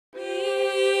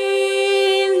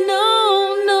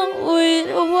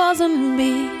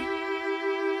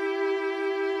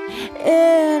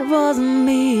wasn't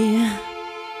me.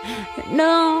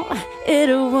 No, it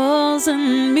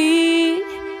wasn't me.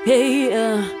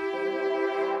 Yeah.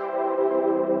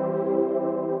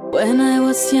 When I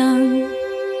was young,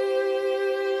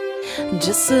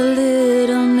 just a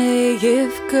little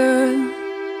naive girl,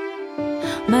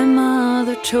 my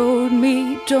mother told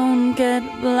me, don't get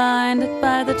blinded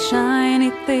by the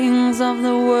shiny things of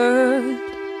the world.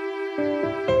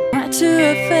 Right to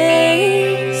her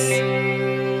face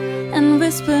and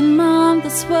whispered, Mom,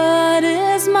 that's what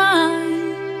is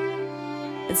mine.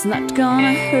 It's not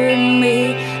gonna hurt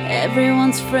me,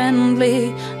 everyone's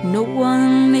friendly, no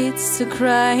one needs to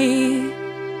cry.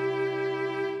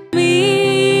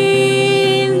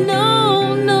 Me,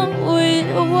 no, it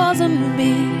wasn't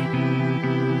me.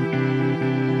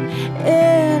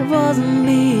 It wasn't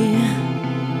me.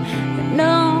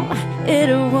 No, it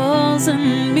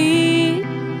wasn't me.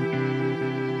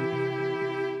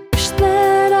 Wish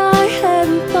that I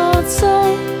hadn't thought so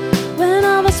when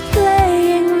I was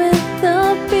playing with the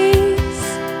bees.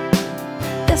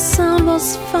 The sound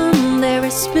was fun, they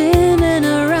were spinning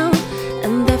around,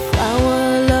 and the flower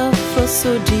love was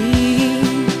so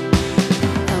deep.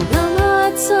 And on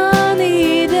a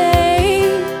sunny day,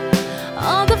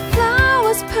 all the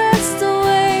flowers passed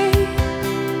away,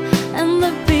 and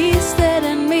the bees stared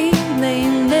at me. They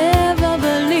never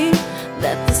believed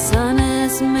that the sun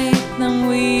has made them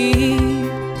weep.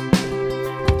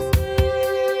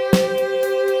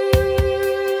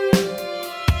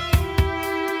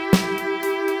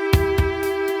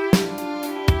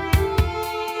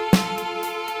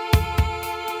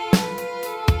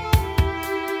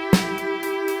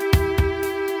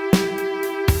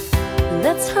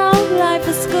 That's how life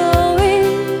is going.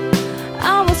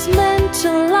 I was meant to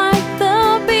like the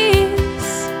bees.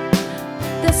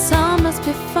 The sun must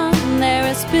be fun,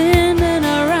 they're spinning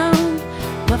around.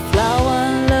 My flower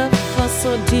love was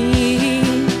so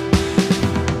deep.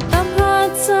 A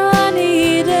hot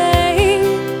sunny day,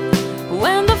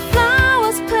 when the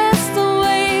flowers passed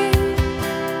away,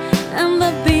 and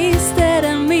the bees stared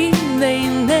at me. They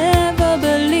never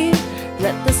believed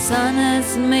that the sun has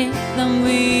made them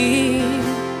weep.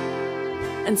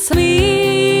 And so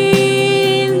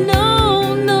me, no,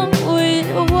 it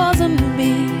wasn't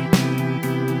me.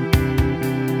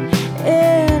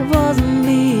 It wasn't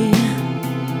me.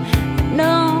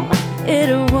 No,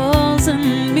 it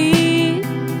wasn't me.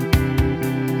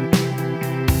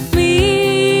 Me,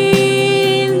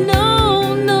 no,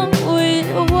 it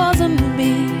wasn't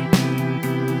me.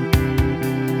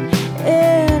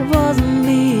 It wasn't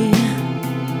me.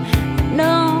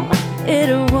 No, it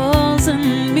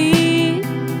wasn't me.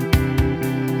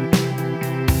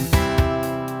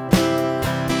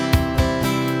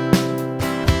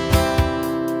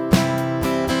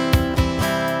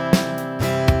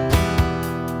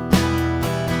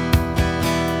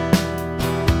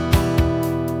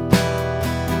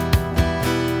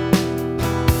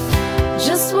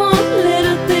 Just one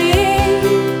little thing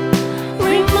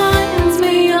reminds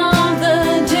me of the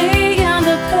day and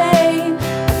the pain.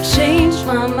 I've changed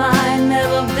my mind,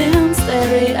 never been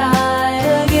starry-eyed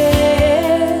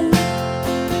again.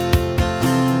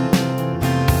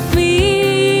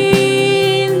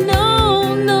 Me, no,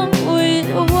 it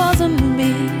wasn't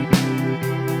me.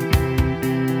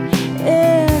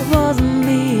 It wasn't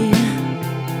me.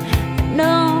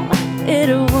 No, it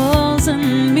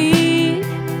wasn't me.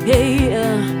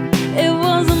 Yeah, it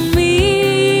wasn't me.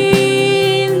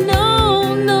 No,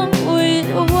 it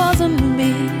wasn't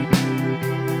me.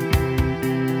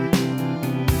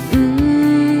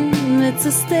 It's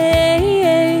a sting.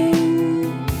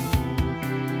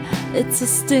 It's a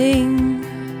sting.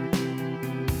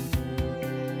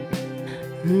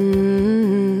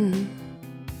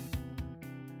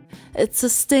 It's a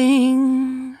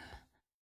sting.